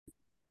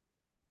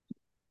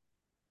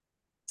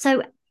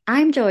So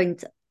I'm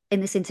joined in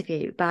this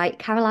interview by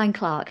Caroline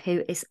Clark,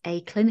 who is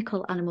a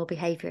clinical animal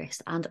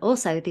behaviourist and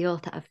also the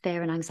author of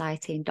Fear and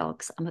Anxiety in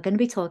Dogs. And we're going to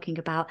be talking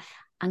about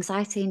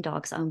anxiety in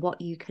dogs and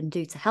what you can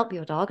do to help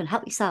your dog and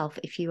help yourself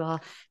if you are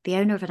the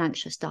owner of an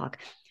anxious dog.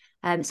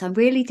 So I'm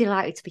really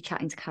delighted to be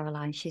chatting to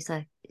Caroline. She's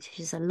a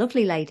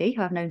lovely lady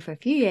who I've known for a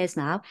few years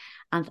now,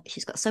 and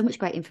she's got so much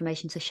great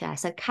information to share.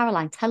 So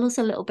Caroline, tell us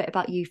a little bit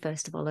about you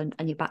first of all and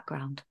your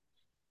background.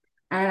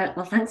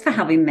 Well, thanks for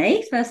having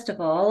me, first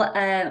of all.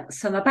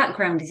 So my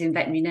background is in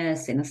veterinary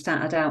nursing. I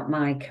started out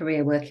my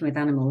career working with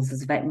animals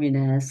as a veterinary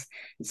nurse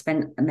and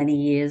spent many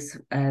years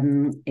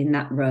in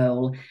that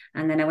role.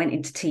 And then I went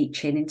into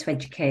teaching, into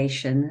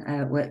education,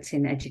 worked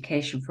in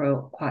education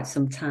for quite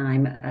some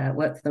time,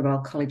 worked for the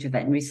Royal College of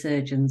Veterinary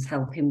Surgeons,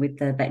 helping with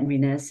the veterinary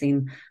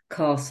nursing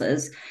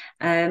courses.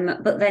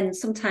 But then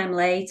sometime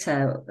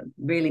later,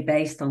 really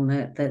based on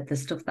the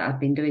stuff that I've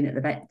been doing at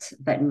the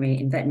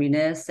veterinary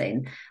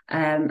nursing,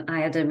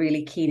 I had a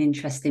really keen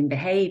interest in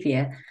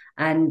behaviour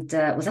and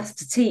was asked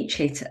to teach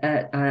it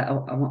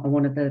on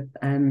one of the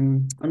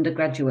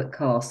undergraduate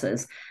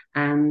courses,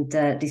 and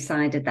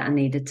decided that I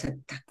needed to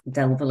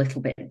delve a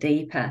little bit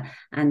deeper.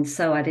 And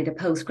so I did a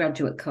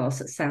postgraduate course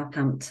at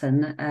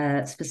Southampton,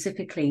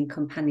 specifically in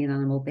companion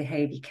animal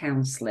behaviour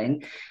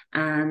counselling,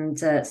 and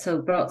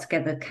so brought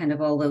together kind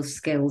of all those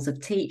skills of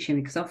teaching,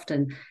 because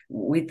often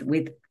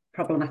with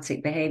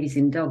problematic behaviours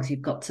in dogs,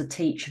 you've got to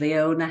teach the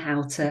owner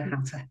how to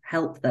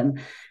help them.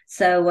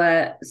 So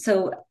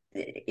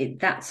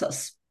that sort of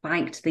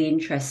spiked the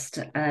interest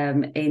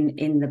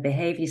in the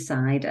behaviour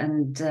side,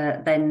 and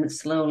then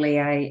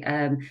slowly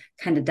I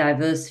kind of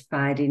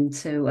diversified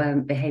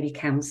into behaviour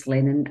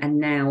counselling, and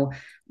now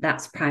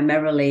that's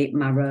primarily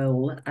my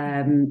role,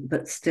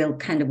 but still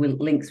kind of with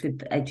links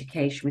with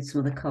education with some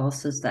of the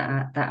courses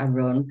that I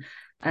run.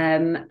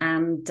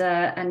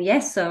 And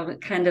yes, so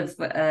kind of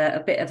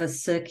a bit of a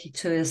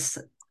circuitous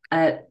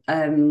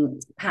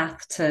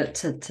path to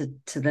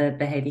the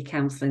behaviour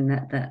counselling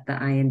that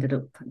I ended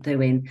up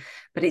doing.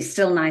 But it's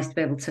still nice to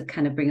be able to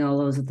kind of bring all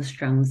those other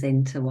strands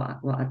into what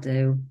I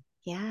do.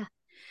 Yeah.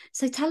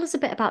 So tell us a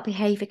bit about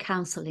behaviour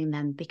counselling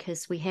then,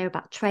 because we hear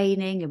about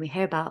training and we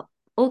hear about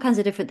all kinds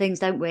of different things,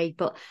 don't we?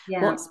 But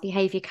Yeah. what's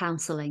behaviour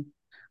counselling?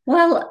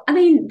 Well, I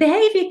mean,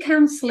 behaviour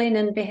counselling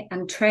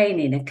and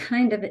training are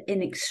kind of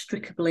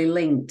inextricably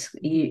linked.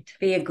 To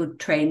be a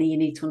good trainer, you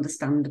need to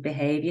understand the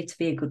behaviour. To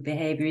be a good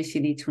behaviourist, you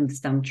need to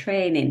understand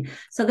training.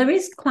 So there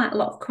is quite a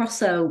lot of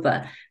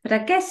crossover. But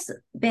I guess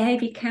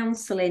behaviour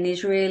counselling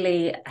is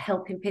really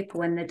helping people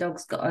when their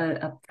dog's got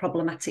a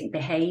problematic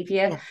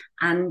behaviour, Yeah.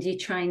 and you're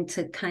trying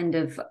to kind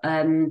of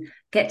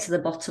get to the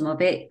bottom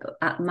of it.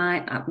 I'm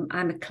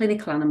a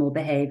clinical animal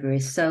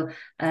behaviourist, so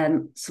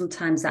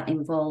sometimes that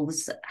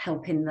involves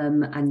helping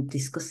them and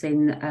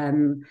discussing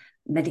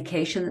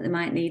medication that they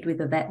might need with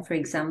a vet, for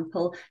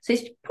example. So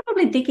it's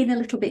probably digging a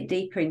little bit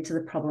deeper into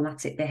the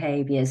problematic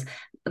behaviours.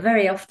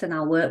 Very often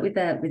I'll work with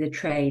a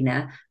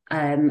trainer,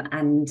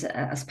 and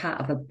as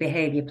part of a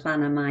behaviour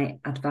plan, I might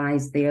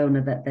advise the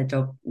owner that their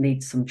dog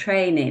needs some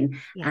training,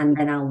 Yeah. and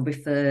then I'll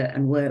refer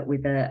and work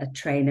with a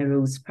trainer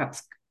who's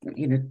perhaps,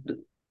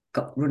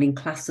 got running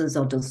classes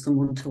or does some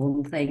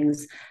one-to-one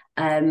things.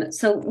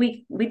 So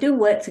we do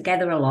work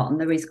together a lot,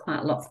 and there is quite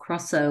a lot of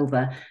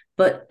crossover.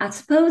 But I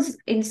suppose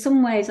in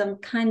some ways I'm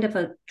kind of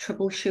a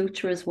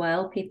troubleshooter as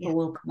well. Yeah. People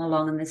will come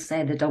along and they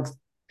say the dog's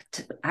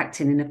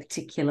acting in a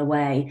particular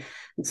way,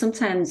 and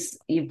sometimes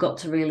you've got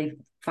to really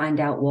find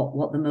out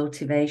what the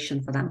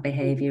motivation for that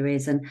behaviour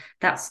is, and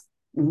that's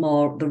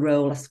more the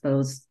role, I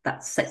suppose,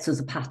 that sets us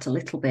apart a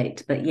little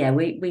bit. But yeah,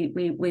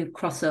 we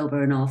cross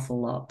over an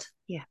awful lot.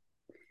 Yeah.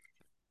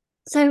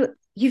 So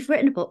you've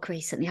written a book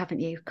recently, haven't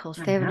you, called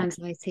I Fear and have.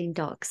 Anxiety in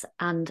Dogs?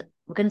 And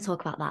we're going to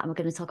talk about that, and we're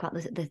going to talk about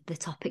the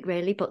topic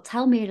really. But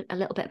tell me a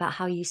little bit about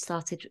how you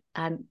started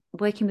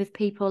working with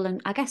people,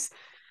 and I guess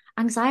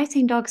anxiety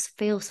in dogs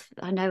feels.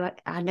 I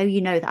know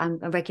you know that I'm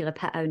a regular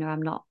pet owner.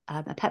 I'm not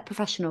a pet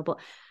professional, but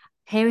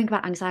hearing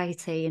about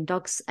anxiety and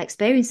dogs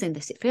experiencing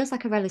this, it feels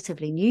like a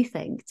relatively new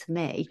thing to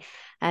me.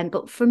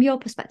 But from your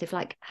perspective,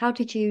 like how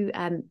did you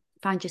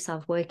find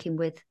yourself working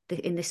with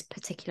in this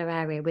particular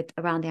area with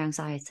around the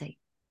anxiety?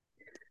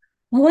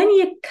 Well, when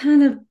you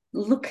kind of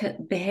look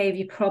at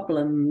behaviour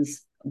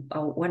problems,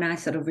 or when I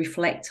sort of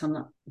reflect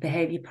on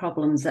behaviour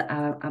problems that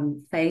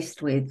I'm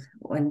faced with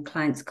when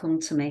clients come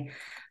to me,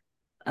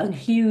 a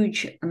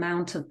huge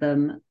amount of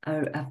them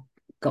have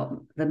got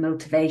the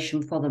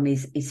motivation for them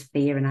is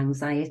fear and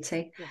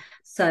anxiety. Yeah.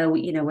 So,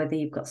 whether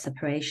you've got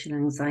separation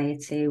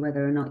anxiety,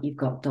 whether or not you've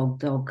got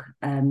dog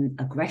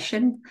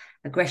aggression.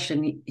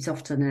 Aggression is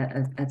often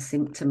a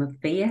symptom of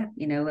fear,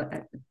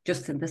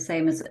 just the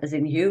same as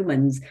in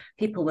humans.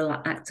 People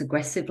will act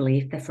aggressively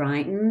if they're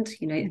frightened.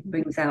 It Mhm.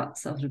 brings out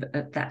sort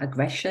of that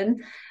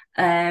aggression.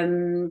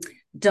 Um,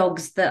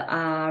 Dogs that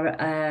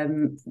are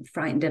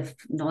frightened of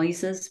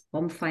noises,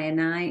 bonfire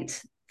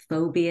night,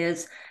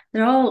 phobias.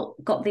 They're all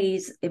got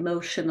these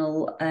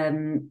emotional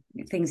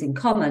things in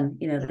common,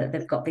 you know, that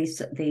they've got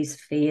these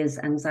fears,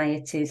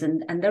 anxieties,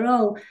 and they're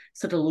all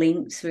sort of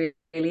linked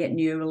really at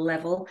neural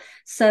level.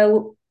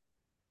 So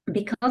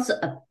because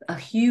a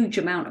huge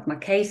amount of my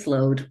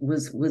caseload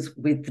was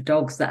with the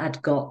dogs that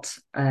had got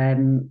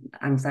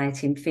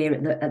anxiety and fear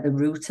at the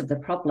root of the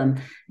problem,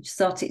 I just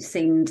thought it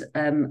seemed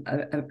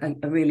a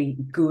really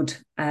good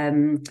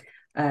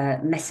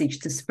message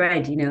to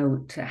spread, you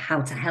know, to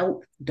how to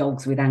help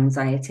dogs with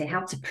anxiety, how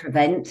to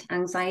prevent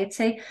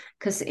anxiety,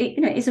 because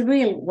it's a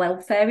real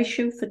welfare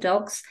issue for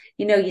dogs.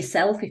 You know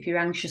yourself, if you're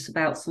anxious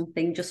about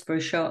something just for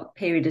a short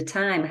period of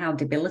time, how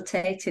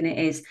debilitating it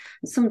is.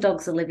 And some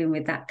dogs are living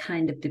with that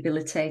kind of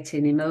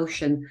debilitating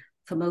emotion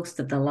for most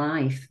of their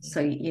life.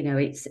 So, you know,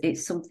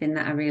 it's something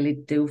that I really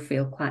do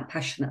feel quite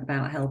passionate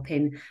about,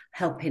 helping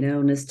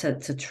owners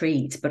to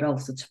treat, but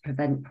also to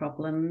prevent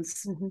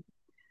problems. Mm-hmm.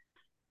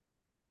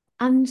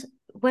 And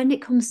when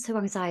it comes to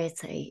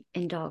anxiety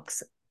in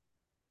dogs,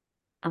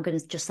 I'm going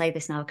to just say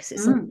this now because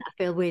it's something I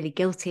feel really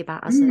guilty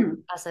about as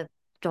a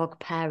dog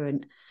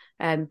parent.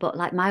 But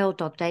like my old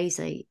dog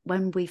Daisy,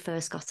 when we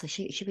first got her,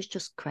 she was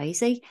just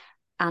crazy,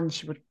 and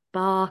she would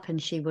bark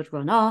and she would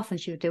run off and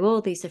she would do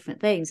all these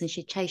different things, and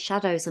she'd chase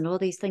shadows and all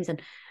these things,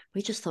 and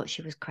we just thought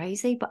she was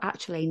crazy. But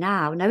actually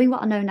now, knowing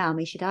what I know now, I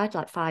mean, she died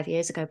like 5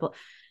 years ago, but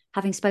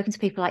having spoken to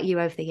people like you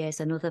over the years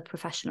and other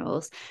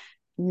professionals,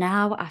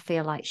 now I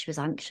feel like she was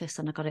anxious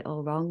and I got it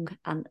all wrong.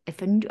 And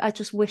I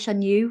just wish I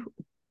knew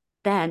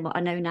then what I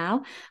know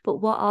now. But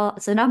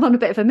so now I'm on a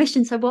bit of a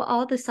mission. So what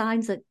are the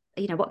signs that,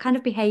 you know, what kind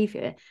of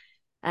behavior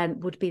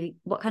would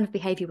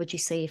you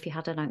see if you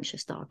had an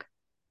anxious dog?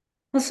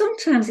 Well,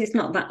 sometimes it's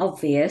not that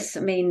obvious.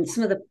 I mean,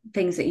 some of the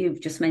things that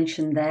you've just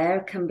mentioned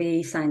there can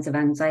be signs of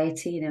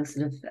anxiety, you know,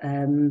 sort of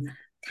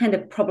kind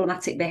of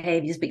problematic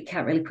behaviours, but you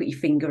can't really put your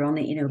finger on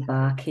it, you know,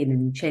 barking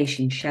and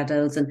chasing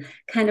shadows and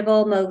kind of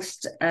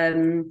almost,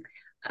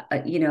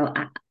 you know,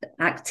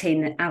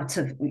 acting out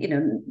of, you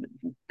know,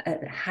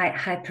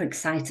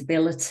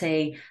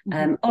 hyperexcitability,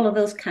 all of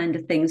those kind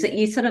of things that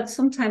you sort of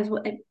sometimes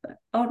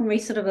ordinary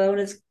sort of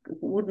owners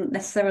wouldn't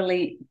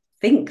necessarily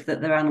think that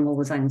their animal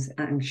was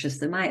anxious.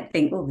 They might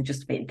think, oh, they're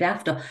just a bit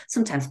daft, or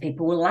sometimes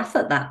people will laugh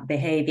at that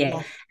behaviour.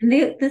 Yeah. And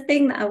the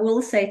thing that I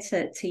will say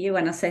to you,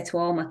 and I say to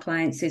all my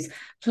clients, is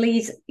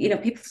please, you know,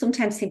 people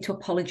sometimes seem to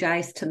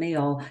apologise to me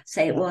or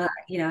say, well,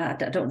 you know, I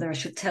don't know, I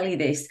should tell you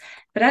this.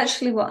 But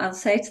actually what I'll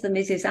say to them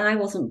is I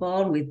wasn't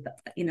born with,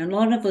 you know,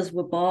 none of us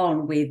were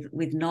born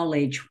with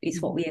knowledge.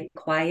 It's what we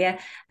acquire.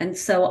 And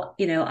so,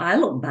 you know, I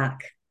look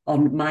back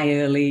on my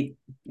early,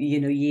 you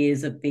know,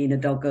 years of being a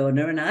dog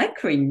owner, and I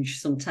cringe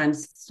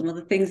sometimes some of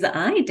the things that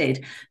I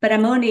did, but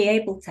I'm only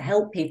able to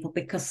help people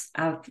because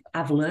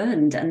I've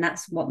learned, and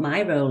that's what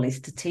my role is,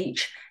 to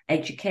teach,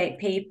 educate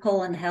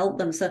people and help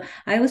them. So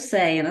I always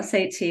say, and I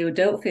say to you,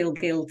 don't feel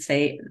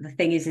guilty. The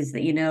thing is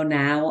that you know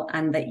now,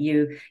 and that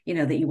you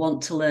know that you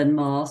want to learn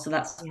more. So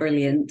that's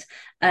brilliant.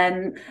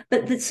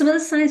 But some of the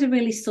signs are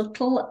really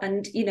subtle,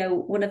 and you know,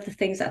 one of the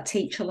things that I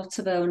teach a lot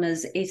of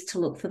owners is to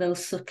look for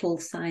those subtle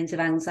signs of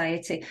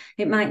anxiety.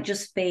 It might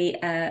just be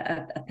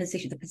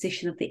the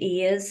position of the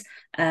ears.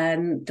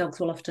 Dogs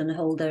will often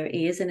hold their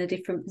ears in a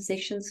different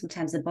position.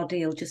 Sometimes the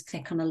body will just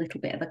take on a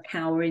little bit of a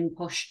cowering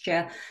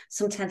posture.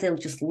 Sometimes they'll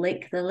just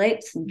lick the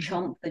lips and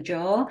chomp the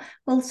jaw.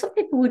 Well, some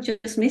people would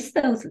just miss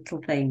those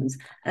little things.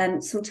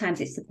 Sometimes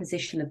it's the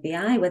position of the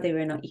eye, whether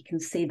or not you can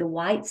see the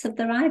whites of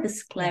their eye, the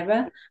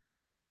sclera,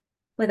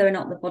 whether or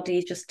not the body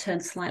is just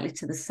turned slightly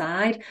to the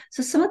side.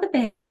 So some of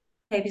the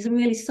behaviours are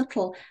really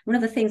subtle. One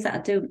of the things that I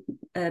do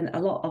a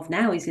lot of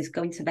now is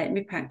going to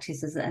veterinary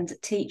practices and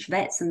teach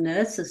vets and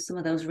nurses some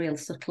of those real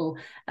subtle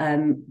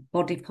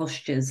body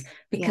postures,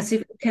 because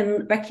if we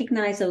can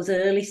recognise those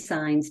early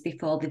signs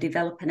before they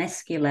develop and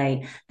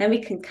escalate, then we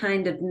can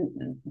kind of,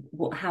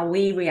 how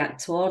we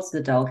react towards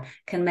the dog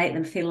can make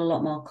them feel a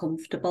lot more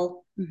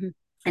comfortable.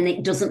 And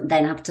it doesn't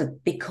then have to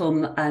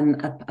become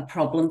a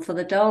problem for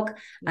the dog.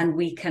 And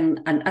we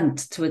can, and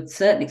to a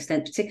certain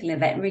extent, particularly in a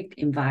veterinary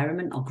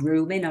environment or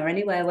grooming or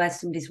anywhere where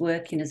somebody's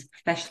working as a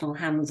professional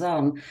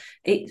hands-on,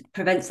 it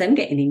prevents them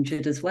getting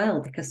injured as well,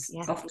 because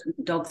often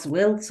dogs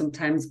will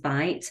sometimes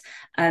bite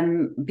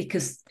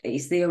because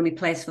it's the only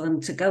place for them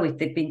to go if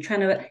they've been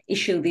trying to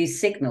issue these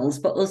signals,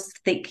 but us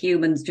thick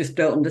humans just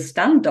don't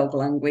understand dog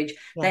language.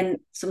 Then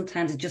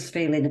sometimes they just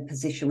feel in a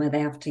position where they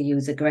have to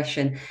use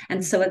aggression.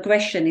 And so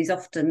aggression is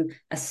often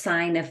a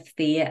sign of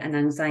fear and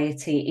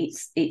anxiety.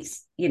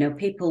 It's you know,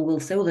 people will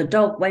say, oh, the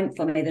dog went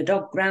for me, the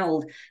dog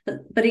growled, but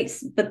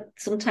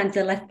sometimes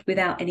they're left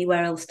without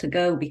anywhere else to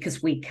go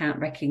because we can't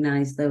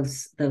recognize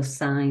those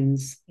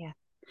signs.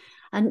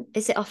 And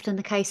is it often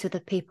the case with the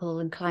people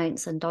and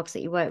clients and dogs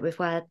that you work with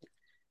where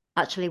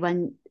actually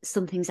when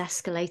something's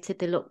escalated,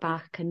 they look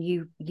back and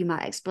you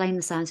might explain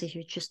the signs as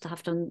you just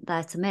have done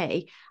there to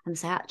me and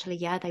say, actually,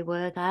 they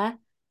were there?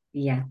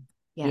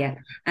 Yeah.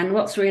 And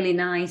what's really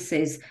nice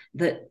is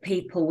that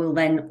people will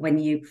then, when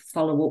you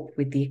follow up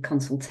with the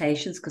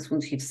consultations, because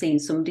once you've seen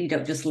somebody, you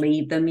don't just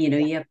leave them, you know,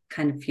 you have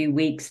kind of a few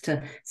weeks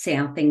to see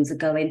how things are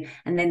going.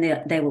 And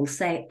then they will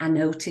say, I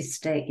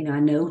noticed it, you know,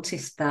 I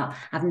noticed that,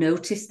 I've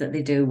noticed that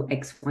they do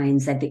X, Y, and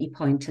Z that you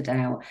pointed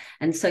out.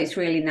 And so it's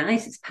really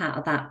nice. It's part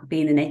of that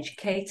being an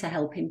educator,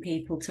 helping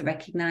people to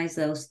recognize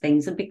those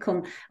things and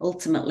become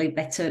ultimately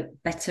better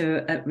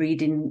at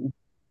reading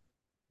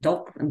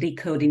dog and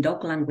decoding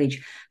dog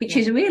language, which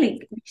is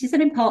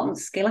an important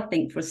skill, I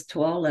think, for us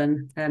to all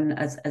learn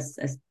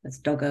as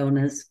dog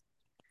owners.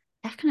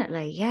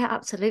 Definitely, yeah,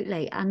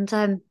 absolutely. And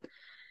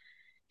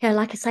yeah,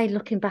 like I say,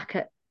 looking back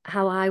at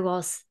how I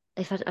was,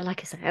 if I,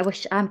 like I say, I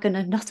wish, I'm going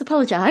to not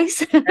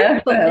apologise, but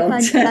I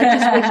just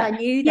wish I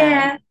knew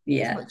then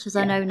as much as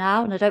I know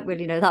now, and I don't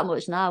really know that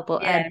much now.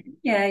 But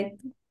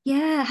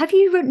yeah. Have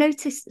you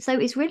noticed? So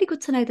it's really good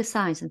to know the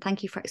signs, and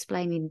thank you for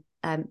explaining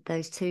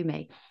those to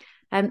me.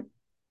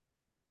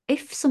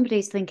 If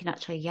somebody's thinking,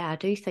 actually, yeah, I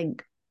do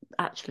think,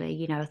 actually,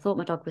 you know, I thought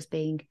my dog was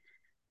being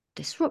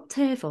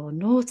disruptive or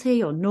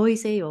naughty or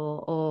noisy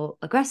or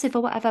aggressive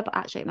or whatever, but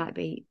actually it might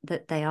be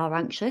that they are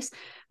anxious.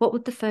 What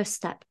would the first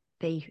step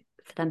be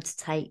for them to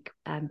take,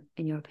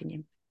 in your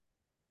opinion?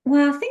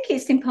 Well, I think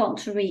it's important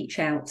to reach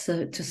out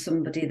to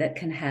somebody that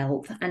can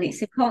help. And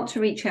it's important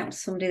to reach out to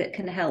somebody that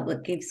can help,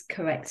 that gives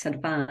correct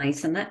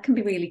advice. And that can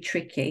be really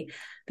tricky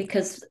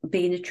because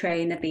being a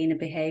trainer, being a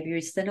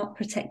behaviourist, they're not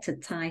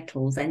protected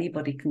titles.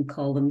 Anybody can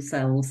call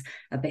themselves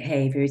a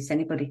behaviourist.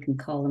 Anybody can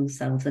call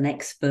themselves an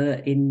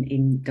expert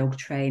in dog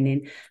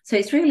training. So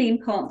it's really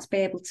important to be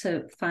able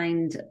to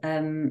find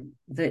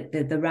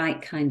the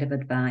right kind of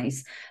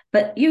advice.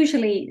 But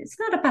usually it's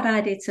not a bad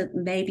idea to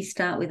maybe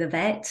start with a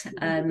vet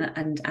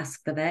and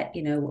ask the vet,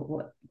 you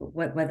know,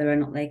 whether or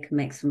not they can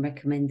make some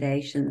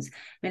recommendations.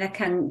 I mean, I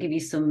can give you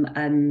some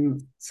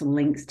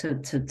links to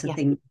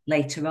things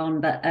later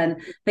on,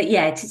 but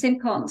yeah, it is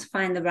important to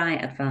find the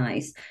right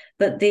advice.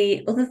 But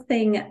the other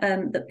thing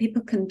that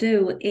people can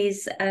do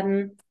is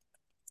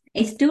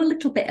do a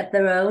little bit of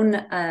their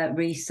own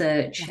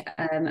research.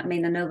 I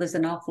mean, I know there's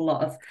an awful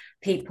lot of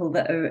people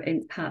that are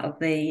in part of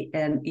the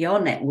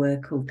your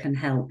network who can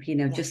help, you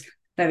know, just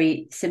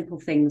very simple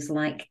things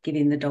like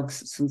giving the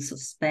dogs some sort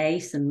of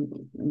space and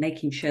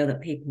making sure that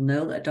people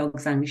know that a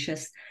dog's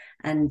anxious.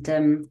 And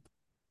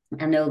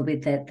I know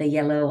with the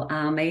yellow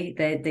army,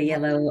 the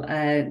yellow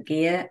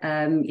gear,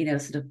 you know,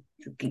 sort of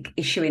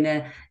issuing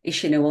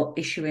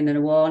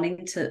a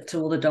warning to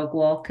all the dog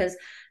walkers.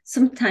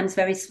 Sometimes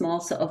very small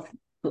sort of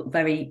but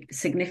very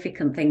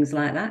significant things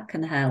like that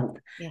can help.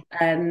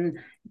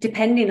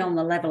 Depending on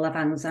the level of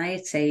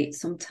anxiety,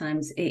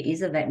 sometimes it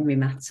is a veterinary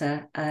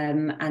matter.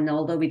 And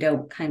although we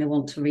don't kind of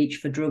want to reach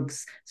for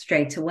drugs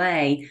straight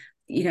away,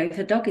 you know, if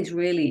a dog is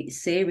really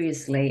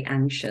seriously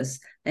anxious,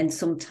 then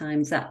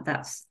sometimes that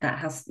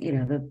has, you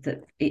know,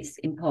 it's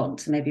important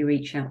to maybe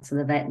reach out to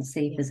the vet and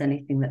see if there's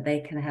anything that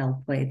they can help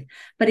with.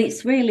 But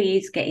it's really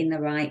is getting the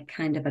right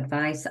kind of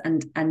advice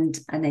and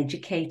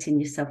educating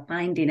yourself,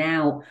 finding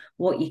out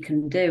what you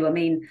can do. I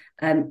mean,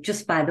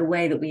 just by the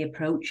way that we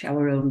approach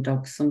our own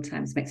dogs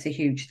sometimes makes a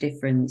huge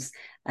difference.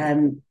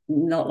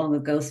 Not long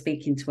ago,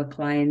 speaking to a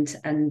client,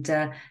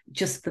 and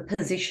just the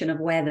position of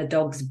where the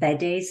dog's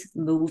bed is,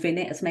 moving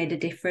it has made a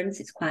difference.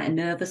 It's quite a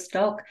nervous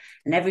dog,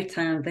 and every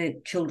time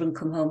the children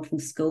come home from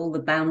school,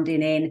 they're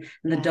bounding in,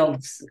 and the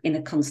dog's in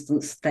a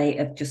constant state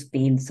of just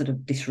being sort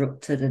of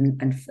disrupted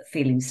and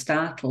feeling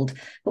startled.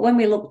 But when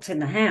we looked in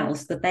the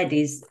house, the bed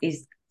is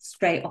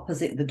straight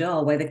opposite the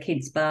door where the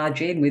kids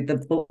barge in with the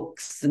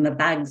books and the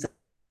bags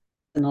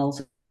and all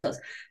sorts.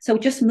 So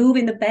just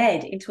moving the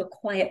bed into a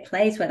quiet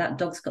place where that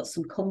dog's got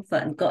some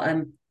comfort and got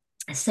a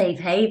safe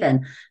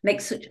haven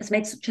has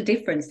made such a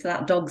difference to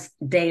that dog's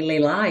daily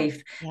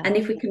life. And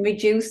if we can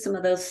reduce some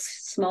of those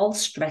small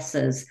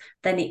stressors,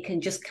 then it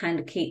can just kind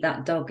of keep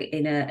that dog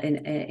in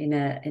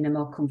a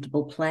more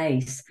comfortable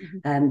place.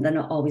 They're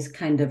not always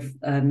kind of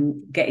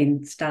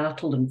getting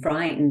startled and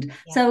frightened.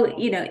 So,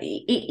 you know,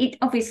 it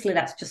obviously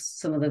that's just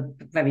some of the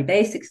very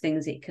basic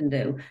things it can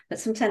do, but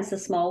sometimes the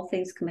small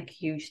things can make a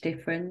huge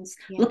difference.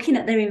 Looking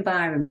at their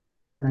environment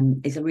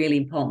is a really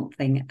important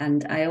thing.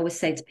 And I always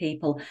say to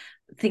people,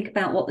 think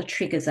about what the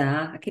triggers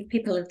are. I give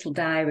people a little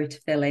diary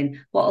to fill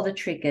in. What are the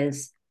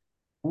triggers?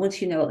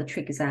 Once you know what the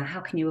triggers are, how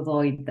can you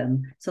avoid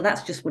them? So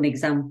that's just one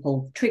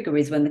example. Trigger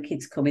is when the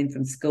kids come in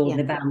from school and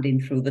they're bounding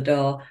through the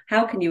door.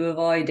 How can you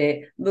avoid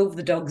it? Move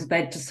the dog's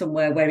bed to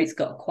somewhere where it's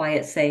got a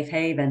quiet, safe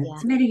haven.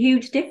 It's made a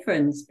huge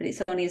difference, but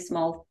it's only a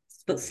small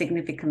but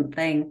significant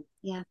thing.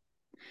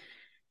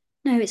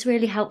 No, it's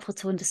really helpful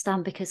to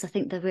understand, because I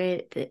think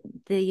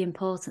the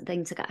important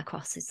thing to get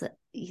across is that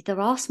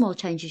there are small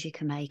changes you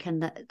can make,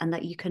 and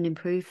that you can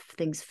improve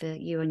things for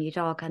you and your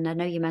dog. And I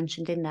know you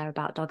mentioned in there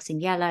about dogs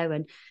in yellow,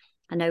 and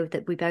I know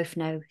that we both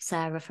know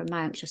Sarah from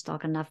My Anxious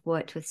Dog, and I've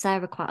worked with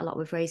Sarah quite a lot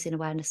with raising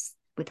awareness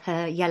with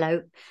her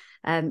yellow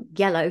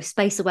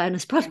space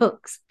awareness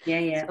products.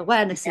 Yeah. So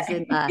awareness is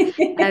in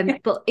there.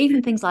 But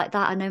even things like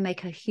that I know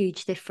make a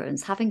huge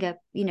difference. Having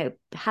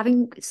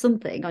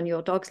something on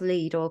your dog's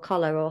lead or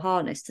collar or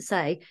harness to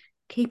say,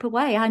 keep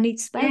away, I need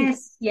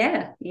space.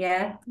 Yes,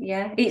 yeah.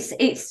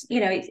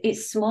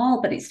 It's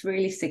small, but it's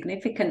really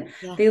significant.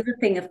 Yeah. The other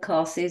thing, of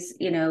course, is,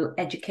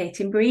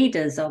 educating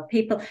breeders or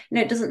people.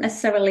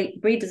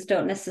 Breeders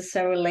don't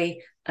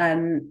necessarily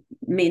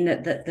mean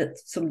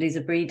that somebody's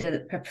a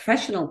breeder, a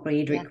professional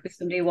breeder. It could be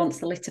somebody who wants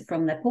the litter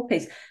from their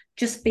puppies.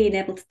 Just being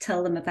able to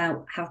tell them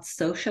about how to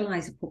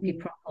socialize a puppy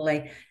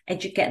properly,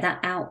 get that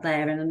out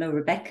there. And I know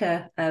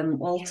Rebecca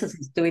Walters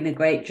is doing a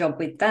great job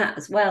with that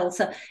as well.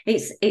 So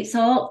there's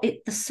so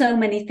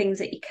many things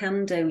that you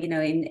can do,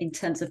 in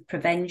terms of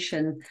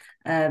prevention,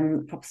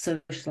 proper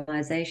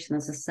socialization,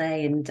 as I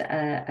say, and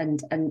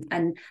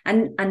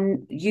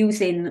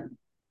using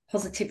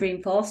positive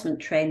reinforcement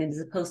training as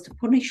opposed to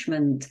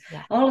punishment.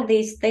 All of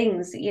these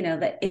things,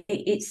 that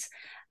it's.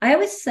 I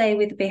always say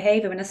with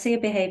behaviour, when I see a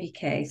behaviour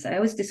case, I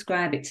always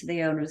describe it to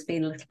the owner as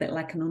being a little bit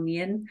like an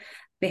onion.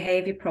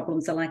 Behaviour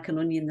problems are like an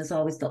onion. There's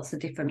always lots of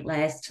different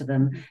layers to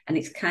them. And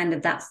it's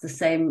that's the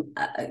same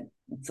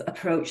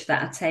approach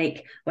that I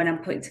take when I'm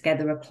putting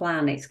together a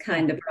plan. It's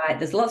kind of right,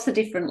 there's lots of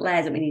different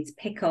layers that we need to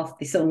pick off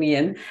this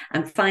onion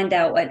and find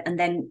out and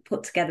then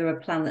put together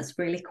a plan that's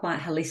really quite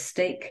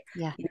holistic.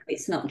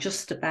 It's not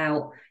just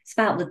about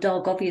the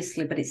dog,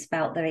 obviously, but it's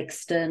about their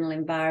external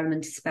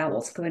environment. It's about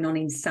what's going on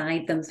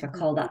inside them. So I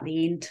call that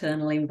the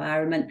internal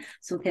environment,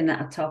 something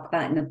that I talk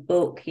about in the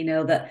book,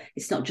 that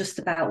it's not just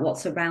about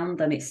what's around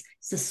them, it's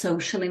the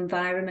social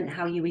environment,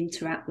 how you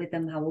interact with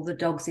them, how other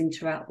dogs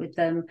interact with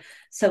them.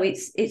 So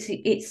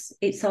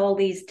it's all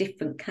these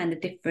different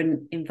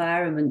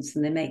environments,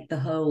 and they make the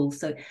whole.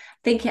 So I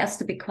think it has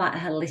to be quite a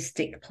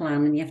holistic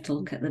plan, and you have to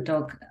look at the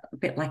dog a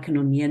bit like an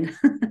onion.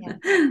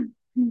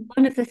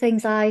 One of the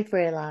things I've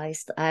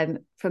realised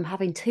from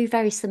having two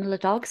very similar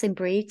dogs in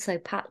breed, so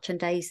Patch and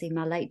Daisy,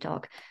 my late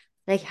dog,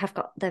 they're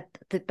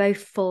both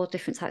 4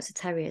 different types of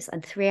terriers,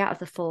 and 3 out of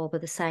the 4 were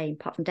the same,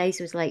 apart from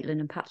Daisy was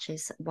Lakeland and Patch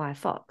is Wire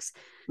Fox.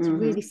 It's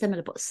really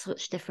similar, but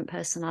such different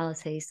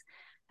personalities.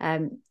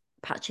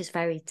 Patch is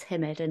very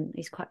timid and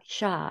he's quite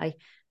shy,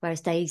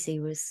 whereas Daisy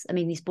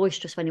he's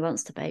boisterous when he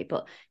wants to be,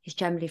 but he's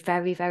generally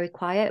very, very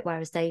quiet,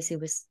 whereas Daisy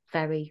was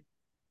very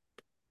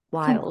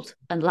wild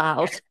and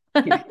loud.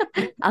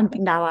 And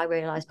now I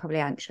realise probably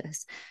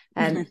anxious.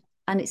 And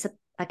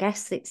I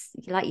guess it's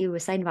like you were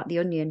saying about the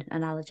onion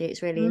analogy.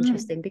 It's really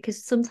interesting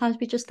because sometimes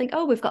we just think,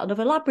 oh, we've got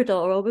another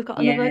Labrador or we've got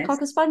another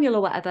Cocker Spaniel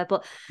or whatever,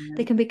 but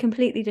they can be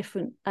completely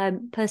different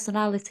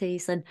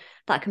personalities, and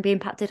that can be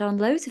impacted on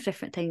loads of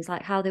different things,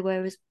 like how they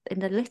were in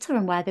the litter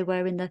and where they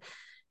were when the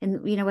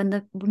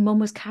mum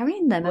was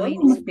carrying them.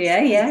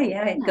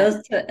 It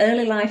goes to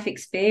early life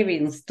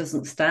experience.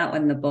 Doesn't start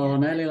when they're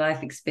born. Early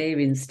life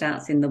experience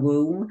starts in the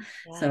womb.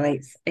 So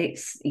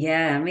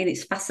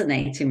it's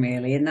fascinating,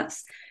 really, and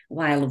that's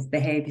why I love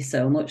behaviour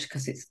so much,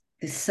 because it's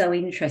so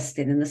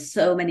interesting and there's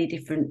so many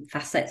different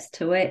facets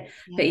to it.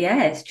 But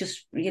it's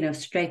just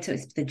straight to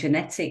it's the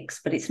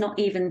genetics, but it's not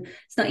even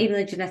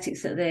the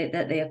genetics that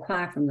they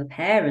acquire from the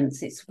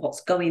parents. It's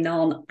what's going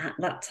on at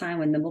that time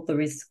when the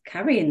mother is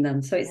carrying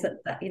them. So it's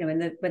that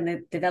when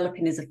they're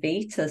developing as a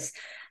fetus,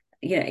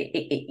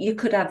 you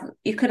could have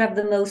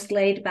the most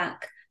laid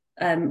back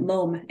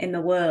mum in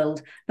the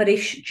world, but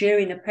if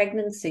during a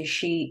pregnancy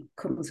she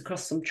comes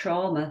across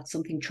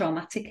something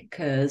traumatic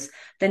occurs,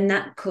 then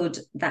that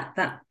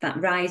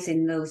rise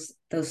in those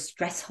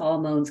stress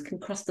hormones can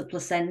cross the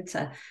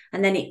placenta,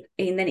 and then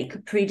it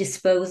could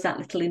predispose that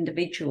little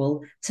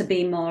individual to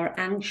be more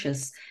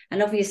anxious.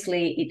 And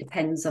obviously it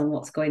depends on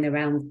what's going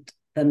around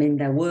them in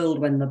their world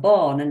when they're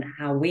born, and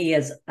how we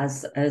as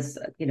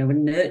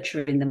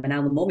nurturing them, and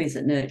how the mum is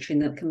at nurturing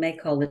them, can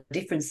make all the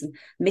difference and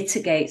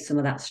mitigate some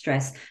of that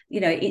stress.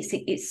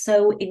 It's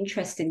so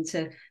interesting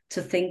to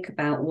think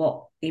about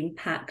what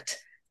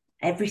impact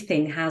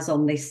everything has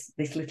on this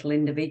little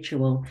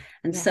individual.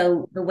 And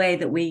so the way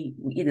that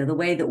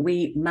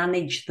we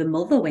manage the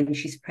mother when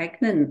she's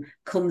pregnant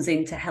comes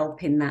into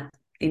helping that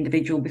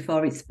individual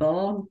before it's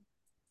born.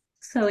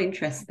 So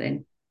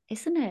interesting,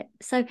 isn't it?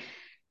 So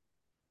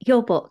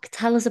your book,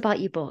 tell us about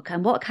your book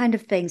and what kind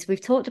of things.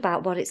 We've talked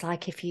about what it's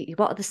like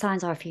what are the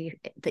signs are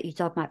that your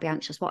dog might be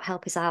anxious, what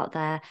help is out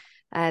there,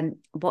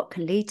 what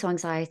can lead to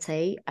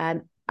anxiety.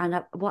 And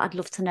what I'd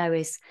love to know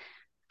is,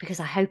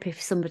 because I hope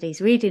if somebody's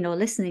reading or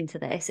listening to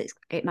this,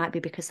 it might be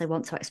because they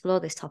want to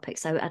explore this topic.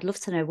 So I'd love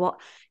to know, what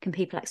can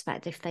people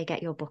expect if they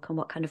get your book, and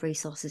what kind of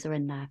resources are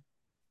in there?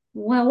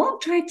 Well, what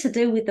I tried to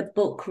do with the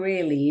book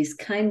really is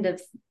kind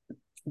of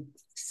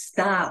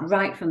start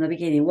right from the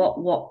beginning.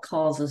 What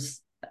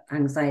causes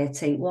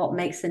anxiety? What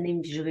makes an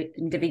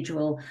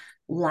individual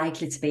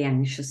likely to be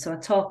anxious? So I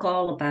talk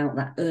all about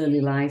that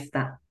early life,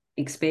 that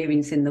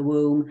experience in the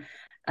womb,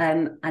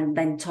 and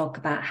then talk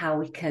about how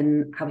we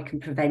can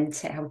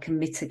prevent it, how we can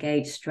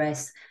mitigate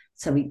stress.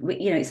 So we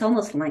it's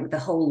almost like the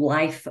whole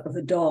life of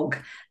a dog,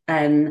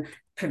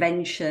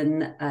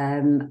 prevention,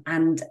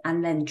 and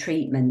then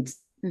treatment.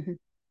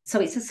 So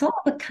it's a sort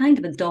of a kind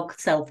of a dog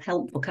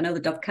self-help book. I know the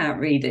dog can't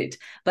read it,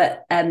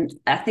 but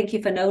I think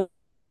if an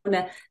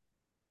owner,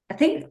 I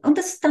think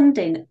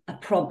understanding a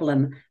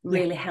problem Yeah.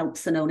 really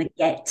helps an owner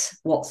get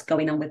what's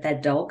going on with their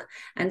dog.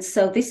 And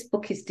so this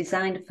book is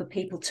designed for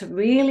people to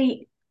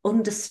really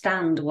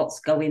understand what's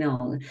going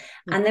on.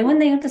 Yeah. And then when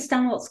they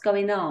understand what's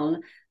going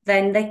on,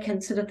 then they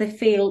can sort of they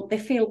feel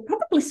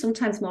probably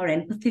sometimes more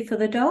empathy for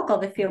the dog, or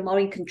they feel more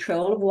in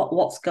control of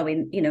what's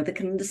going, they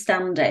can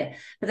understand it.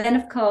 But then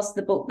of course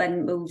the book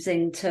then moves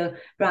into,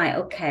 right,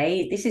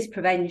 okay, this is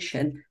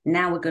prevention.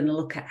 Now we're going to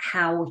look at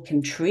how we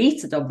can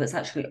treat a dog that's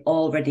actually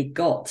already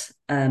got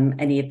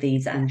any of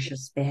these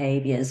anxious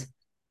behaviours.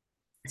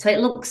 So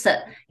it looks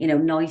at,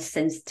 noise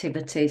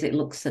sensitivities. It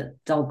looks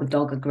at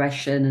dog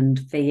aggression and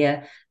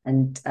fear,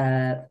 and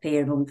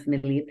fear of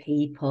unfamiliar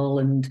people,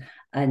 and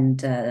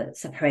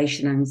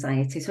separation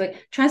anxiety. So it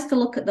tries to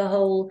look at the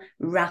whole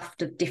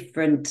raft of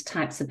different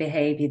types of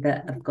behaviour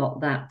that have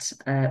got that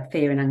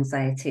fear and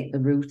anxiety at the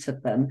root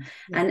of them.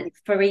 Yeah. And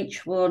for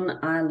each one,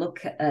 I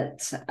look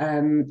at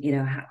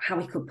how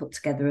we could put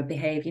together a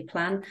behaviour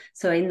plan.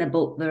 So in the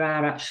book, there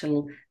are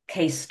actual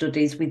case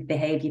studies with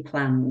behaviour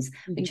plans,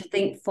 which I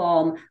think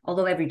form,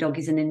 although every dog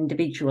is an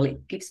individual,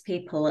 it gives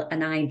people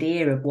an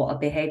idea of what a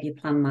behaviour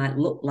plan might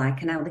look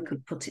like and how they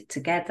could put it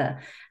together.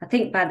 I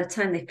think by the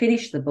time they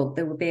finish the book,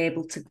 they will be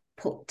able to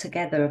put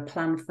together a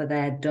plan for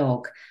their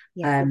dog.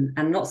 Yeah.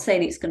 I'm not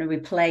saying it's going to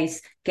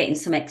replace getting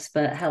some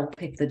expert help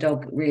if the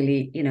dog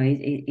really,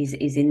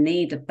 is in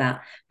need of that.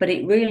 But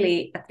it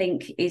really, I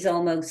think, is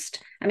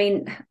almost,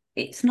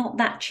 it's not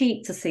that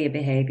cheap to see a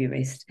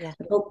behaviourist. Yeah.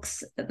 The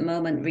books at the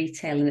moment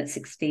retailing at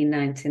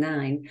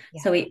 $16.99.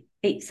 Yeah. So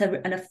it's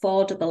an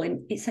affordable,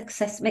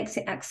 makes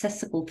it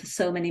accessible to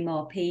so many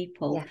more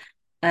people.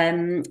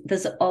 Yeah.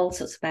 There's all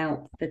sorts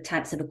about the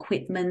types of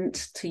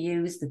equipment to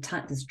use,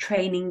 there's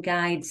training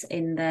guides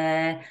in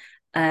there.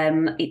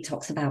 It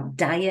talks about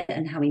diet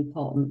and how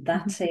important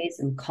that is,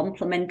 and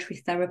complementary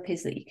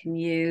therapies that you can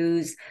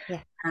use.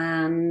 Yeah.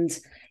 And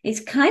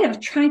it's kind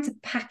of trying to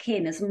pack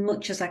in as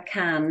much as I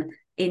can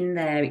in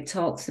there. It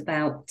talks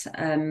about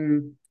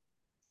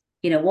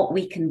what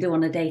we can do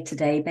on a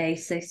day-to-day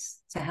basis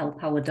to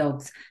help our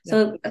dogs. Yeah.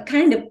 So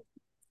kind of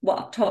what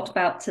I've talked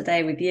about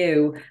today with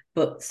you,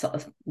 but sort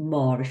of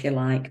more, if you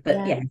like.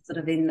 But yeah, sort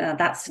of in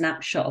that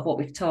snapshot of what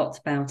we've talked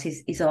about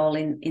is all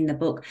in the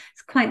book.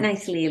 It's quite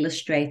nicely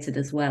illustrated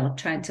as well. I've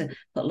tried to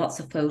put lots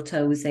of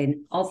photos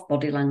in of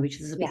body language.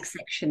 There's a big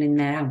section in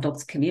there, how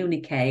dogs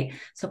communicate.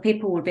 So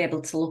people will be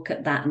able to look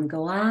at that and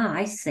go,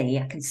 I see,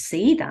 I can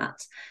see that.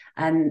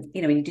 And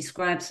when you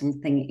describe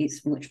something,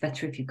 it's much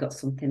better if you've got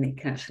something that you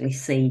can actually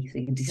see, so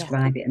you can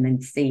describe it and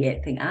then see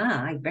it, think,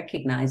 I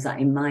recognize that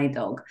in my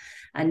dog.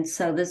 And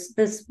so I've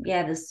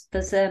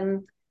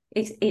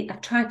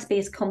tried to be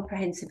as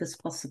comprehensive as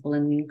possible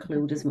and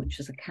include as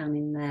much as I can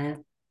in there.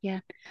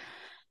 Yeah,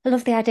 I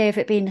love the idea of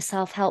it being a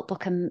self-help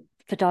book and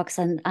for dogs,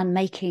 and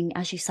making,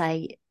 as you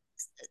say,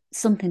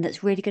 something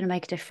that's really going to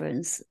make a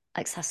difference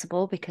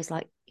accessible, because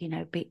as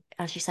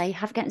you say,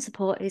 getting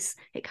support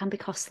it can be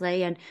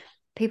costly, and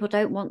people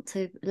don't want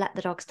to let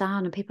the dogs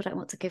down, and people don't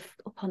want to give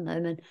up on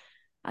them. And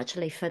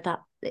actually for that,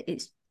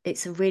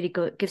 it's a really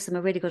good, gives them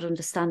a really good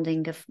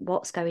understanding of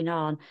what's going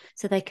on,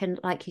 so they can,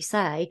 like you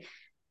say,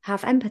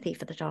 have empathy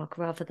for the dog,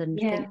 rather than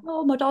think,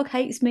 oh, my dog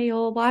hates me,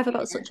 or why have I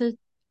got such a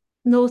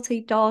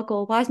naughty dog,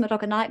 or why is my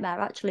dog a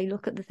nightmare? Actually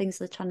look at the things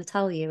they're trying to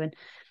tell you. And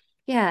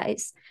yeah,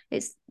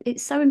 it's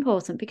so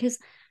important, because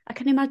I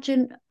can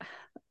imagine,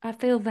 I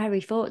feel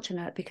very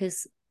fortunate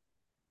because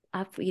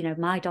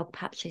my dog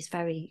Patch is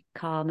very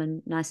calm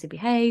and nicely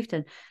behaved,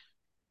 and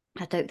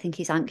I don't think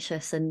he's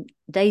anxious. And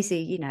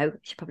Daisy,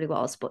 she probably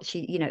was, but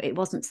she, it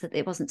wasn't to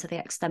the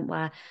extent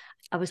where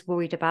I was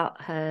worried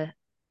about her.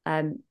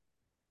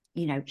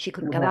 She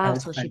couldn't go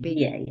out, or she'd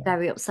be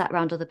very upset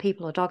around other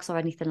people or dogs or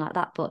anything like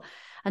that. But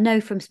I know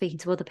from speaking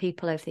to other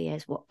people over the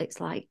years what it's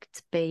like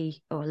to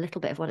be, or a little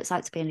bit of what it's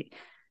like to be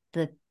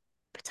to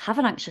have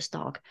an anxious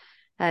dog.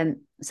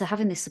 So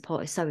having this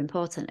support is so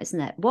important,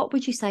 isn't it? What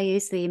would you say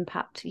is the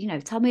impact?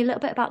 Tell me a little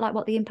bit about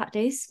what the impact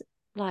is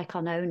like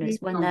on owners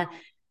when they're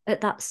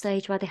at that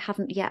stage where they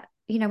haven't yet,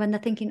 when they're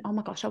thinking, oh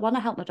my gosh, I want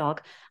to help my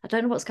dog, I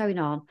don't know what's going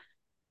on,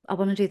 I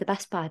want to do the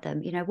best by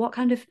them. What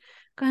kind of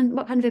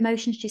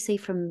emotions do you see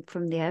from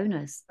the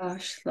owners?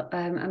 Gosh,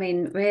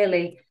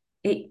 really,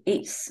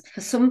 it's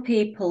for some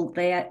people,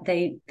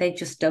 they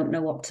just don't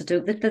know what to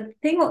do. The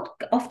thing what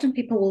often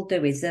people will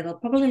do is they'll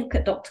probably look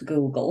at Dr.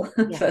 Google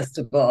first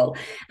of all,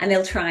 and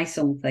they'll try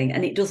something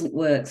and it doesn't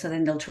work, so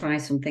then they'll try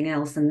something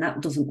else, and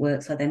that doesn't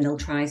work, so then they'll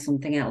try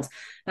something else.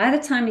 By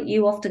the time that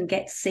you often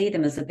get to see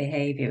them as a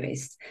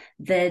behaviorist,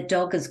 their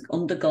dog has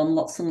undergone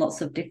lots and lots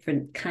of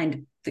different kind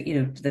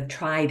of, they've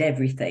tried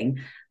everything.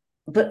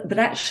 But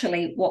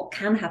actually what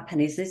can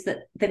happen is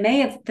that they may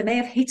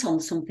have hit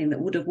on something that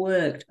would have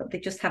worked, but they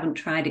just haven't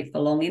tried it for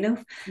long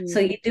enough. So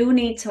you do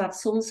need to have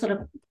some sort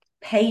of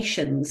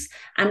patience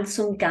and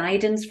some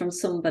guidance from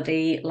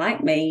somebody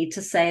like me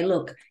to say,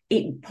 look,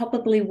 it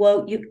probably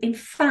won't. You, in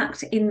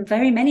fact, in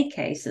very many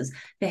cases,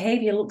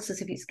 behavior looks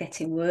as if it's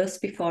getting worse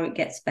before it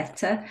gets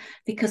better.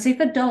 Because if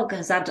a dog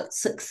has had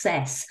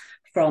success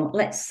from,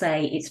 let's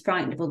say, it's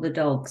frightened of other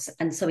dogs,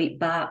 and so it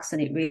barks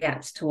and it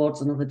reacts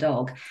towards another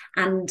dog,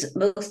 and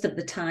most of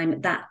the time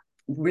that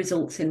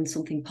results in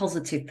something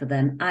positive for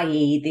them,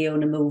 i.e., the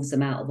owner moves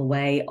them out of the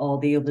way or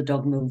the other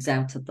dog moves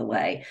out of the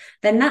way,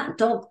 then that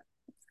dog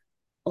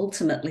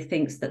ultimately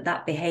thinks that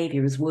that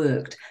behavior has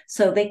worked,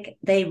 so they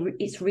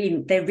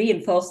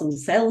reinforce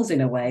themselves in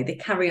a way. They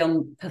carry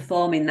on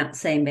performing that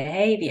same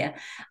behavior,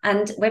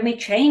 and when we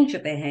change a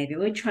behavior,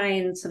 we try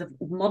and sort of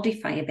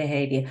modify a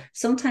behavior.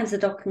 Sometimes the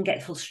dog can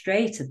get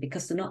frustrated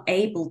because they're not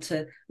able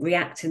to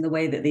react in the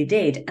way that they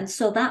did, and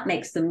so that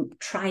makes them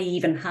try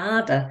even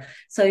harder.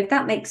 So if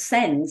that makes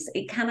sense,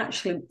 it can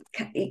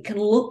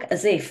look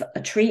as if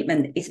a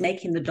treatment is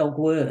making the dog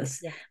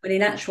worse, Yeah. but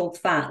in actual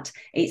fact,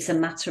 it's a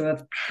matter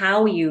of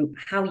how you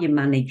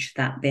manage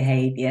that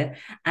behavior,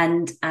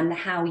 and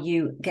how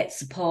you get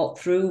support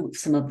through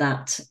some of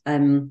that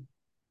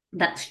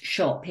that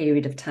short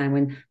period of time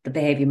when the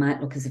behavior might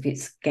look as if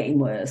it's getting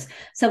worse.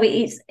 So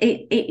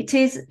it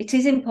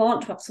is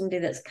important to have somebody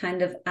that's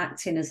kind of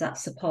acting as that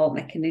support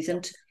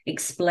mechanism to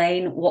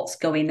explain what's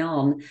going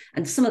on.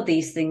 And some of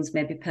these things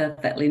may be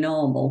perfectly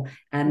normal,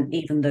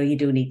 even though you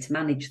do need to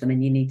manage them,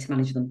 and you need to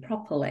manage them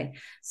properly.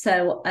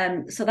 So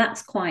so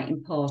that's quite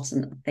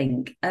important, I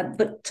think.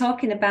 But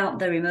talking about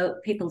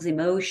people's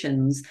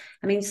emotions,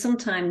 I mean,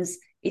 sometimes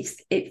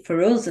it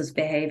for us as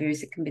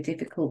behaviourists, it can be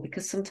difficult,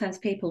 because sometimes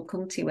people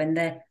come to you and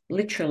they're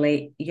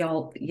literally,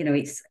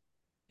 it's,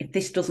 if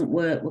this doesn't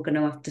work, we're going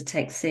to have to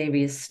take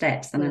serious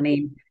steps. And I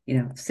mean,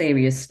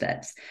 serious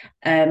steps.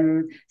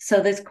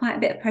 So there's quite a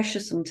bit of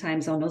pressure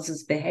sometimes on us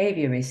as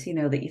behaviourists,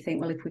 that you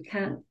think, well, if we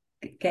can't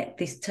get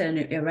this turn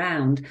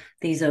around,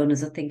 these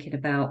owners are thinking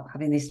about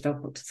having this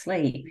dog put to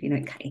sleep.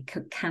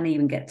 It can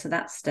even get to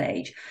that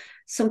stage.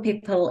 Some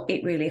people,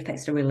 it really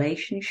affects the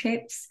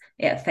relationships.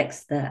 It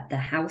affects the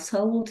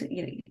household.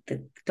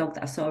 The dog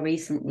that I saw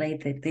recently,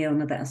 the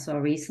owner that I saw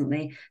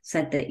recently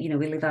said that, we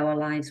live our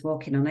lives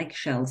walking on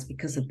eggshells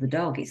because of the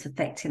dog. It's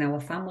affecting our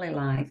family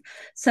life.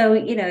 So,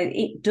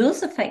 it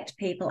does affect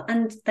people,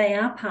 and they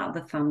are part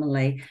of the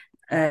family.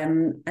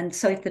 And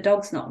so if the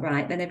dog's not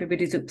right, then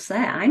everybody's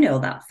upset. I know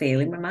that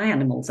feeling when my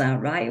animals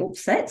aren't right. It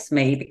upsets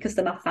me because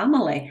they're my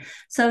family.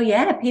 So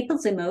yeah,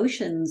 people's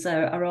emotions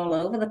are all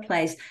over the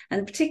place.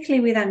 And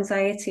particularly with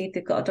anxiety, if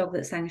they've got a dog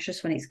that's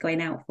anxious when it's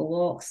going out for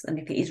walks, and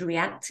if it is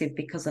reactive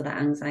because of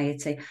that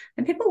anxiety,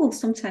 then people will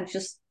sometimes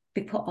just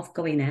be put off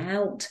going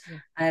out.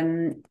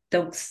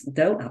 Dogs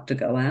don't have to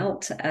go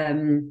out.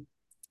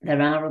 There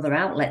are other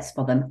outlets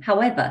for them.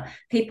 However,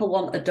 people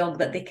want a dog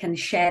that they can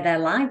share their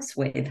lives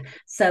with.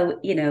 So,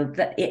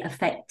 that it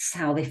affects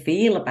how they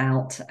feel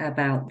about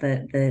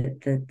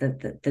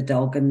the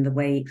dog and the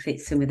way it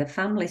fits in with the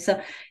family.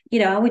 So,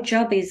 our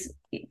job is,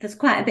 there's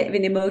quite a bit of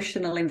an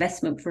emotional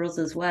investment for us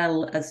as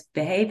well as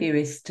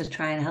behaviourists to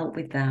try and help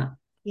with that.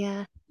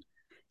 Yeah.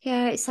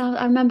 Yeah,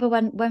 I remember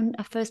when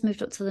I first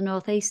moved up to the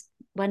northeast,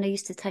 when I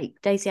used to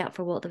take Daisy out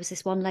for a walk, there was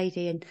this one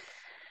lady, and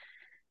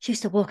she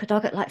used to walk a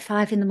dog at like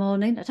 5 a.m.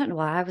 I don't know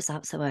why I was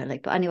out so early,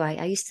 but anyway,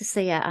 I used to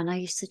see her, and I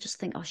used to just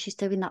think, oh, she's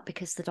doing that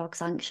because the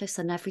dog's anxious.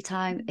 And every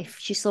time if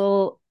she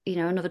saw,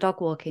 another dog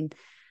walking,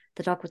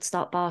 the dog would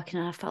start barking,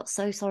 and I felt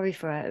so sorry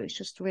for her. It was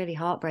just really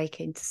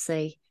heartbreaking to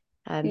see.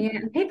 Yeah,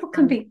 and people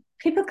can be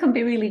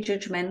really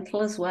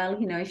judgmental as well.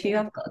 If you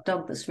have got a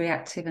dog that's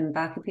reactive and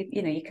barking,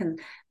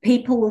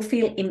 people will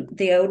feel,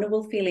 the owner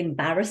will feel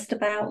embarrassed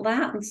about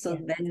that, and so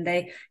then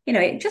they,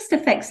 it just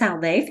affects how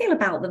they feel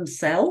about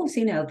themselves.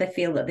 They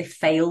feel that they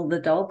failed the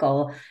dog,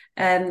 or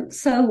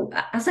so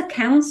as a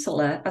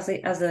counsellor, as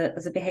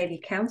a behaviour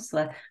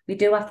counsellor, we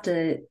do have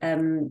to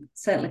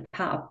certainly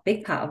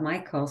big part of my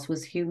course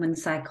was human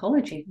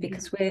psychology,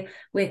 because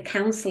we're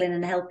counselling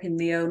and helping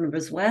the owner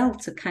as well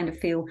to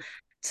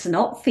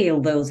not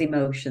feel those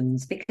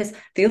emotions. Because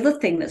the other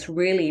thing that's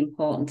really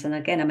important, and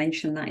again I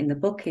mentioned that in the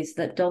book, is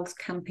that dogs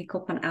can pick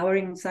up on our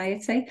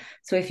anxiety.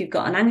 So if you've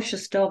got an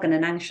anxious dog and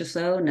an anxious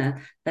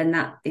owner, then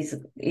that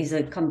is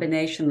a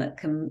combination that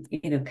can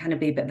kind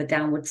of be a bit of a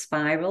downward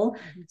spiral.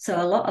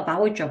 So a lot of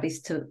our job is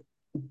to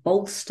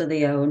bolster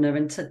the owner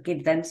and to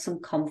give them some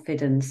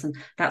confidence, and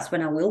that's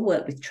when I will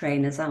work with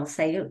trainers. I'll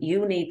say,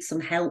 you need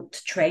some help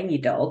to train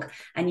your dog,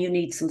 and you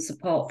need some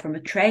support from a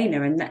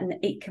trainer, and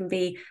it can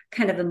be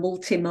kind of a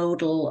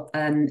multimodal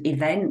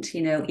event.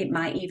 It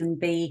might even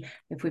be,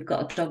 if we've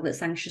got a dog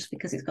that's anxious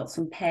because it's got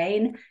some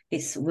pain,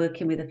 it's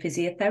working with a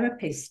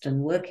physiotherapist and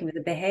working with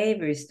a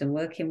behaviorist and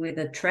working with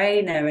a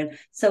trainer, and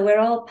so we're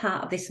all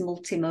part of this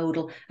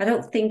multimodal. I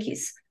don't think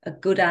it's a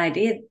good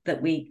idea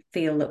that we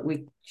feel that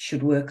we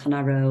should work on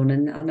our own,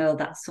 and I know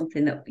that's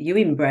something that you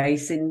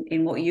embrace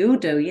in what you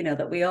do,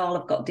 that we all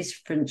have got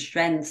different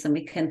strengths, and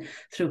we can,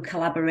 through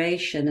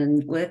collaboration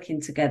and working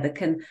together,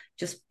 can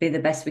just be the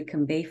best we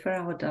can be for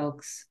our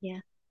dogs.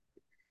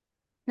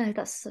 No,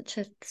 that's such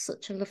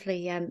a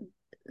lovely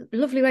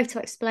lovely way to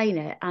explain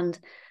it. And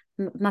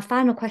my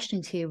final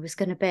question to you was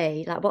going to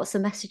be like, what's the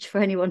message for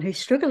anyone who's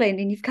struggling?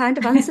 And you've kind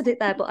of answered it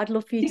there, but I'd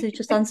love for you to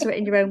just answer it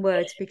in your own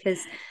words, because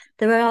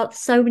there are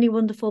so many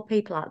wonderful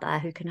people out there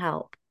who can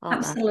help,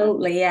 aren't there?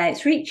 Absolutely, yeah.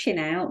 It's reaching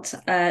out,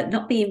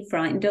 not being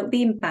frightened, don't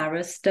be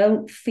embarrassed,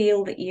 don't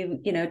feel that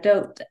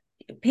don't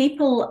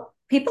people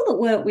that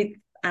work with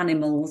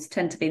animals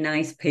tend to be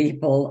nice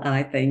people,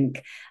 I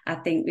think. I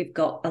think we've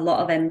got a lot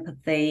of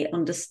empathy,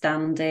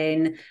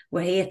 understanding.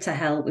 We're here to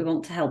help. We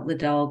want to help the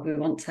dog. We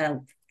want to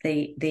help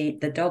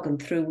the dog,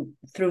 and through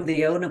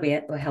the owner we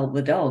help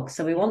the dog.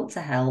 So we want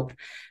to help.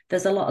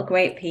 There's a lot of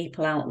great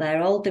people out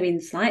there, all doing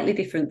slightly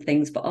different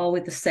things, but all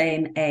with the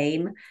same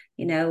aim.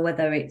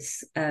 Whether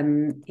it's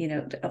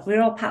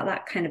we're all part of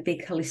that kind of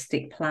big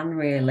holistic plan,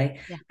 really.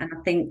 Yeah. And I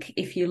think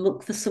if you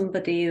look for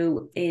somebody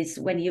who is,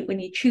 when you're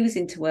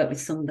choosing to work with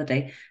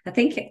somebody, I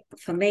think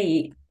for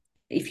me,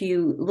 if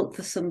you look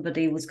for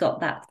somebody who's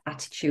got that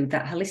attitude,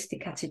 that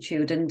holistic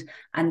attitude,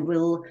 and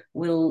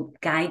will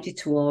guide you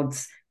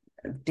towards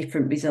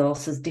different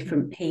resources,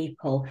 different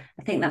people,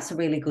 I think that's a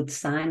really good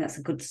sign.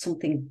 That's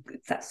something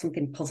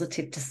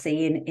positive to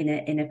see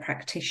in a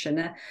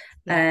practitioner.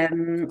 Yeah.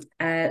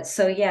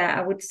 So yeah,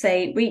 I would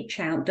say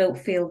reach out, don't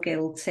feel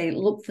guilty,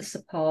 look for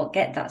support,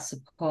 get that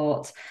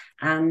support,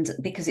 and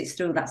because it's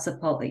through that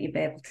support that you'll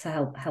be able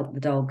to help the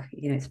dog.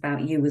 It's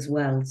about you as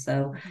well.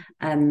 So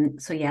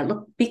yeah,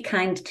 look, be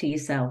kind to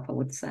yourself, I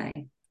would say.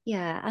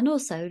 Yeah, and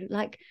also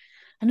like,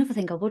 another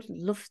thing I would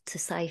love to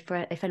say,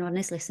 for if anyone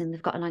is listening,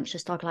 they've got an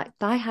anxious dog, like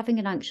by having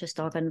an anxious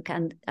dog and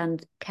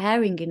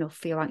caring enough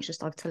for your anxious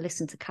dog to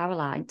listen to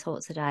Caroline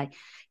talk today,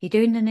 you're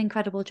doing an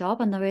incredible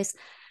job. And there is,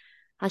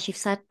 as you've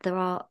said, there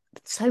are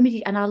so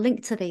many, and I'll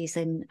link to these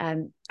in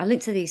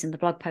the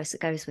blog post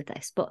that goes with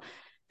this. But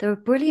there are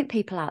brilliant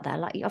people out there.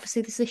 Like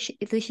obviously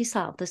there's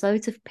yourself. There's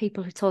loads of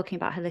people who are talking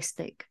about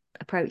holistic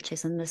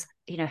approaches, and there's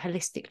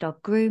holistic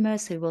dog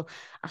groomers who will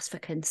ask for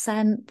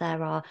consent.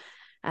 There are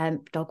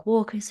dog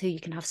walkers who you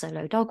can have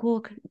solo dog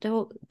walks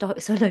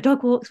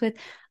with.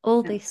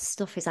 All this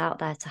stuff is out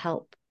there to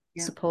help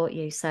support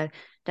you, so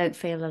don't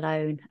feel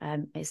alone.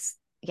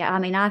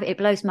 It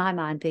blows my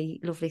mind the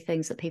lovely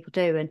things that people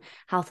do and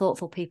how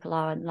thoughtful people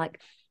are. And like,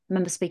 I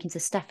remember speaking to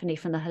Stephanie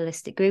from the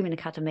Holistic Grooming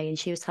Academy, and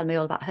she was telling me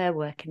all about her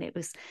work, and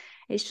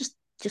it's just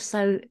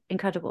so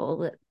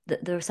incredible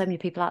that there are so many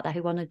people out there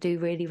who want to do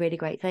really, really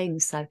great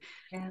things. So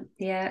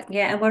yeah,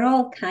 and we're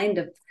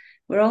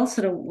all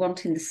sort of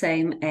wanting the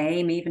same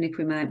aim, even if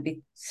we might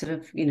be sort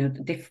of,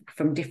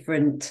 from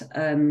different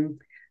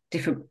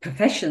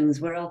professions.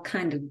 We're all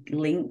kind of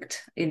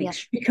linked,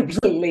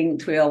 inextricably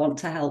linked. We all want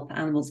to help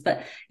animals.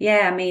 But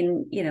yeah, I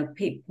mean,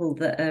 people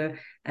that are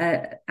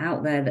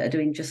out there that are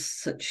doing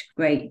just such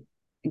great,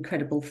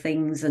 incredible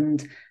things,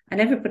 and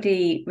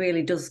everybody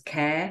really does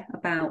care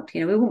about,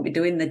 we wouldn't be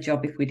doing the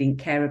job if we didn't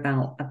care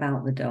about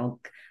the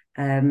dog.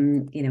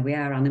 We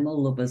are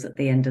animal lovers at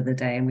the end of the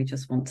day, and we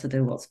just want to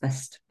do what's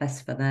best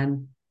for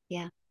them.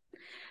 Yeah.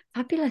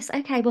 Fabulous.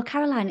 Okay, well,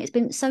 Caroline, it's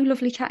been so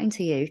lovely chatting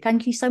to you.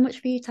 Thank you so much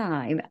for your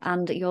time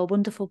and your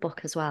wonderful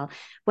book as well.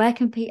 Where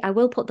can I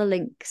will put the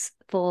links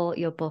for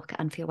your book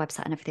and for your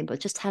website and everything, but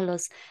just tell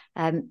us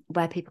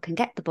where people can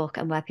get the book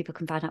and where people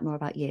can find out more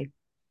about you.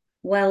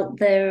 Well,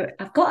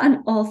 I've got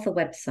an author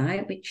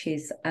website, which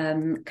is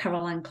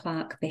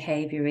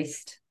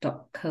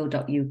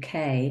carolineclarkbehaviourist.co.uk,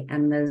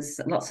 and there's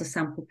lots of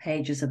sample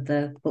pages of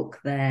the book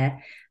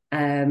there,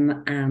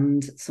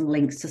 and some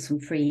links to some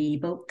free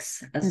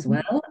ebooks as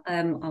well,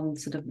 on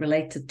sort of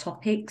related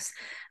topics.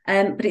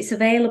 But it's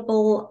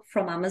available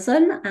from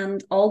Amazon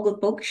and all good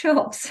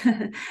bookshops.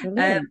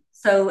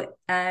 So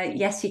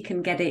yes, you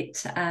can get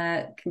it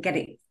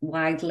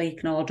widely, you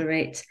can order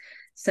it.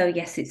 So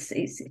yes,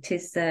 it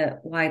is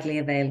widely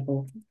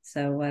available.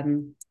 So,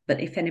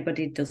 but if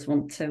anybody does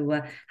want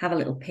to have a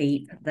little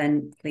peep,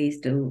 then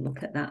please do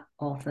look at that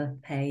author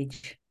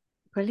page.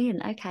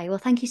 Brilliant. Okay. Well,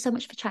 thank you so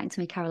much for chatting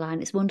to me,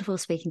 Caroline. It's wonderful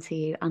speaking to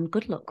you, and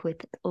good luck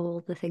with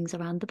all the things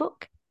around the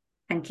book.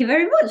 Thank you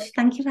very much.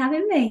 Thank you for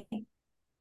having me.